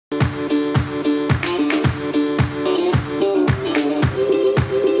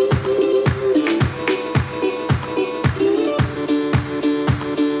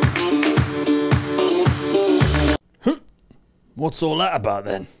What's all that about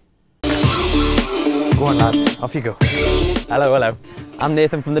then? Go on lads, off you go. Hello, hello. I'm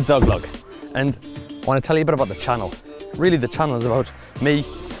Nathan from the Dog Log, and I want to tell you a bit about the channel. Really, the channel is about me,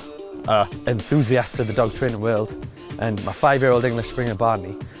 enthusiast of the dog training world, and my 5-year-old English Springer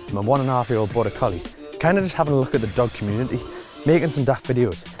Barney, and my 1.5-year-old Border Collie. Kind of just having a look at the dog community, making some daft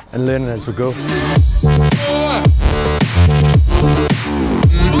videos, and learning as we go.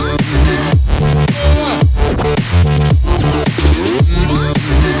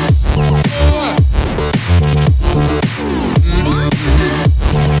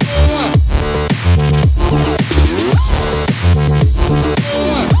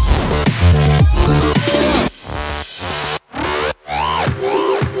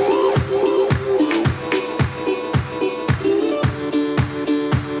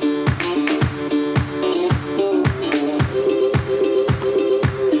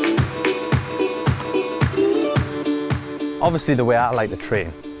 Obviously the way I like to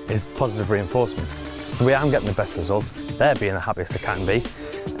train is positive reinforcement. It's the way I'm getting the best results, they're being the happiest they can be,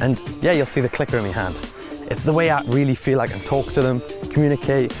 and yeah, you'll see the clicker in my hand. It's the way I really feel I can talk to them,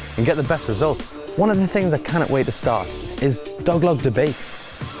 communicate and get the best results. One of the things I cannot wait to start is Dog Log debates.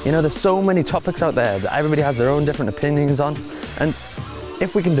 You know, there's so many topics out there that everybody has their own different opinions on, and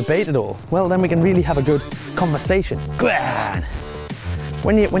if we can debate it all, well then we can really have a good conversation.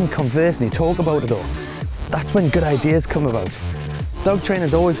 When you converse and you talk about it all, that's when good ideas come about. Dog training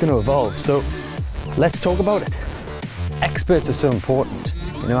is always going to evolve, so let's talk about it. Experts are so important.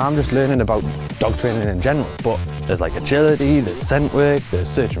 You know, I'm just learning about dog training in general, but there's like agility, there's scent work, there's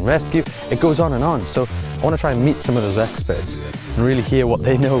search and rescue, it goes on and on. So I want to try and meet some of those experts and really hear what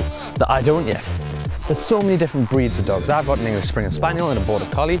they know that I don't yet. There's so many different breeds of dogs. I've got an English Springer Spaniel and a Border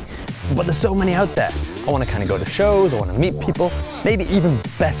Collie, but there's so many out there. I want to kind of go to shows, I want to meet people, maybe even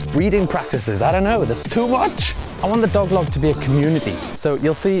best breeding practices, I don't know, there's too much. I want the Dog Log to be a community, so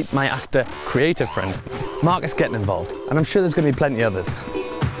you'll see my actor, creative friend, Marcus getting involved, and I'm sure there's going to be plenty others.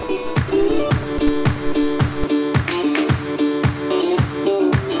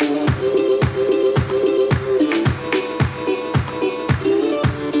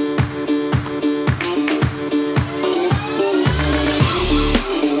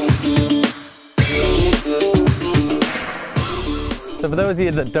 So for those of you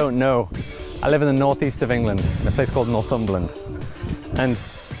that don't know, I live in the northeast of England, in a place called Northumberland. And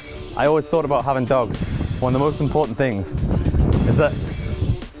I always thought about having dogs. One of the most important things is that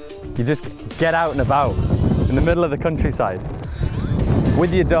you just get out and about in the middle of the countryside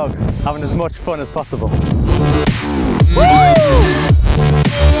with your dogs, having as much fun as possible. Woo!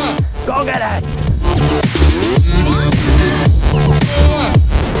 Go get it!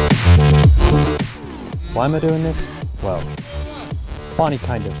 Why am I doing this? Well, Barney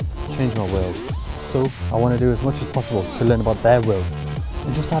kind of changed my world, so I want to do as much as possible to learn about their world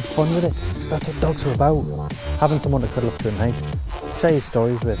and just have fun with it. That's what dogs are about. Having someone to cuddle up to at night, share your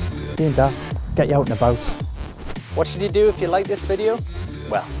stories with, being daft, get you out and about. What should you do if you like this video?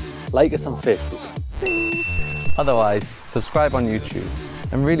 Well, like us on Facebook. Otherwise, subscribe on YouTube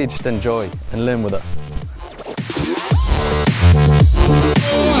and really just enjoy and learn with us.